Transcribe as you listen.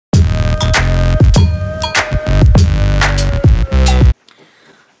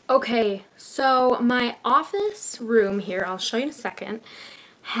Okay, so my office room here, I'll show you in a second,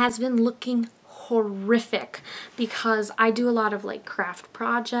 has been looking horrific because I do a lot of like craft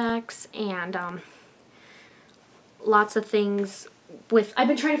projects and lots of things with, I've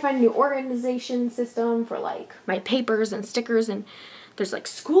been trying to find a new organization system for like my papers and stickers, and there's like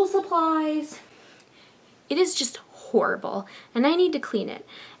school supplies. It is just horrible and I need to clean it.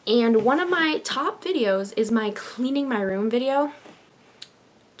 And one of my top videos is my cleaning my room video.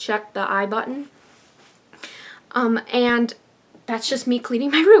 Check the I button. And that's just me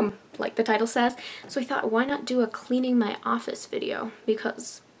cleaning my room, like the title says. So I thought, why not do a cleaning my office video?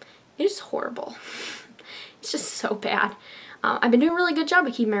 Because it is horrible. It's just so bad. I've been doing a really good job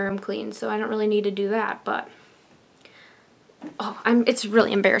of keeping my room clean, so I don't really need to do that, but it's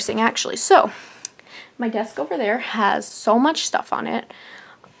really embarrassing actually. So my desk over there has so much stuff on it.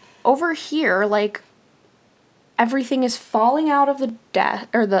 Over here, like, everything is falling out of the desk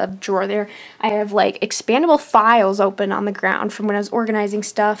or the drawer there. I have like expandable files open on the ground from when I was organizing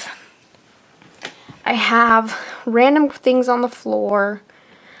stuff. I have random things on the floor.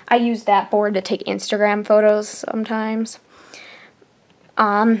 I use that board to take Instagram photos sometimes.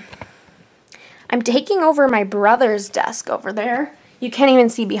 I'm taking over my brother's desk over there. You can't even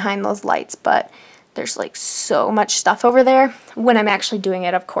see behind those lights, but there's like so much stuff over there. When I'm actually doing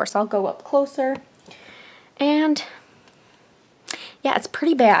it, of course, I'll go up closer. And yeah, it's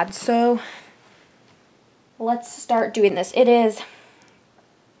pretty bad. So let's start doing this. It is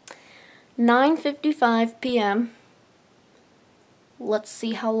 9:55 p.m. Let's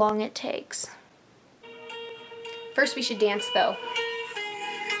see how long it takes. First we should dance though.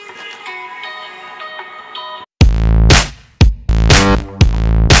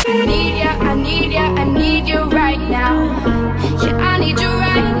 I need ya, I need ya, I need you right now. Yeah, I need you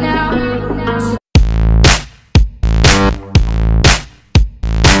right now.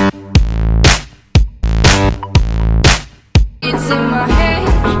 It's in my head,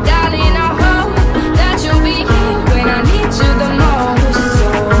 darling, I hope that you'll be here when I need you the most. So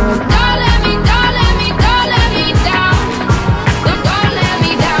don't let me down. Don't let me down.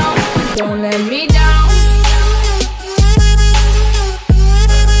 Don't let me down.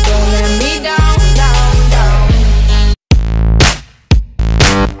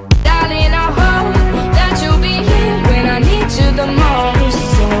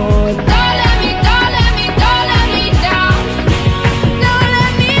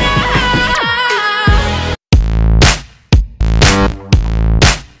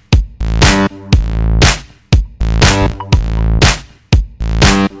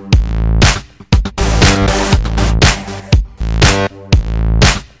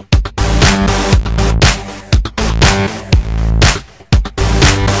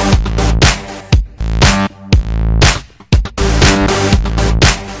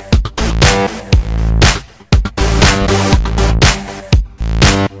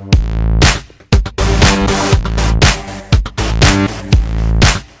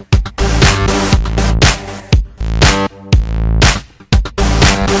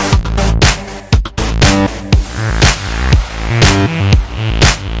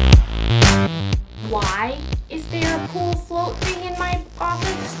 Why is there a pool float thing in my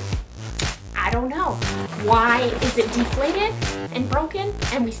office? I don't know. Why is it deflated and broken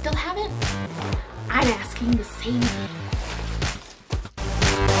and we still have it? I'm asking the same thing.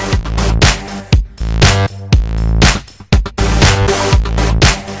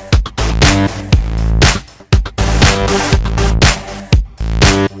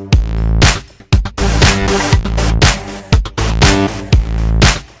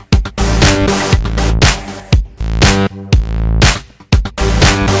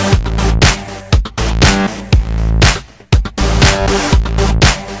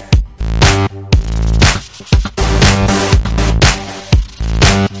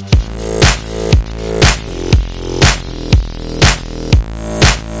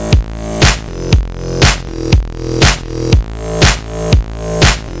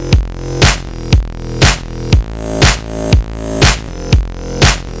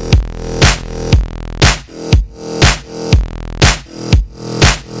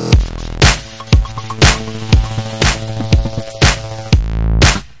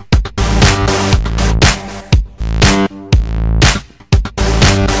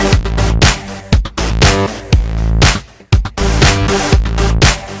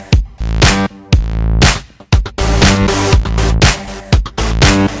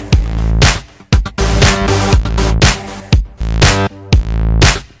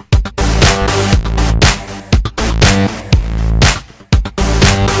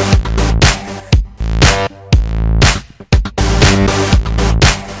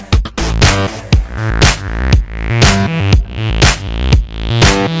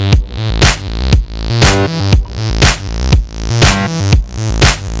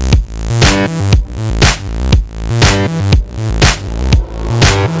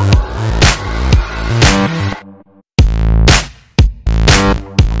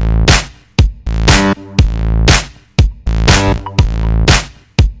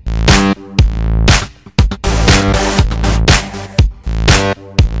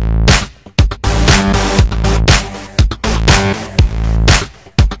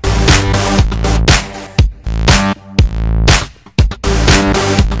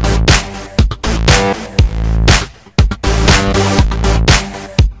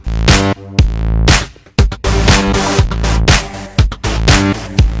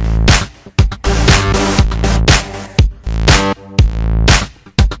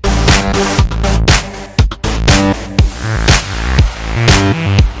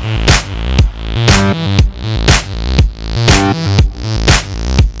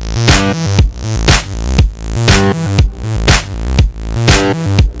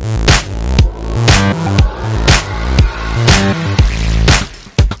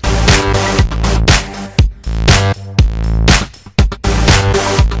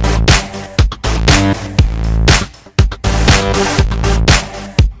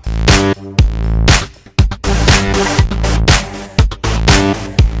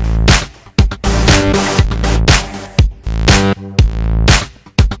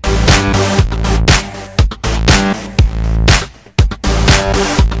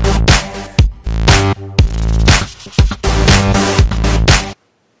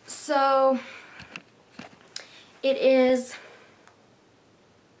 It's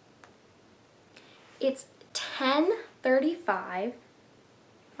 10:35.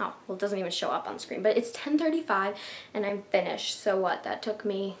 Oh, well, it doesn't even show up on the screen, but it's 10:35 and I'm finished. So what? That took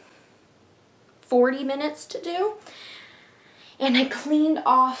me 40 minutes to do. And I cleaned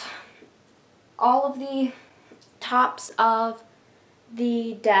off all of the tops of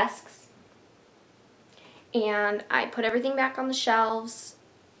the desks, and I put everything back on the shelves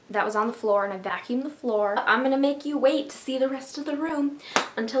that was on the floor, and I vacuumed the floor. I'm gonna make you wait to see the rest of the room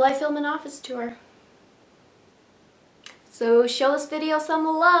until I film an office tour. So show this video some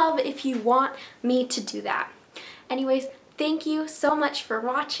love if you want me to do that. Anyways, thank you so much for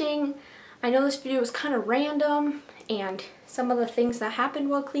watching. I know this video was kind of random, and some of the things that happened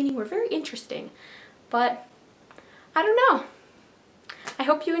while cleaning were very interesting, but I don't know. I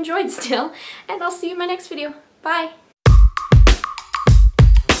hope you enjoyed still, and I'll see you in my next video. Bye!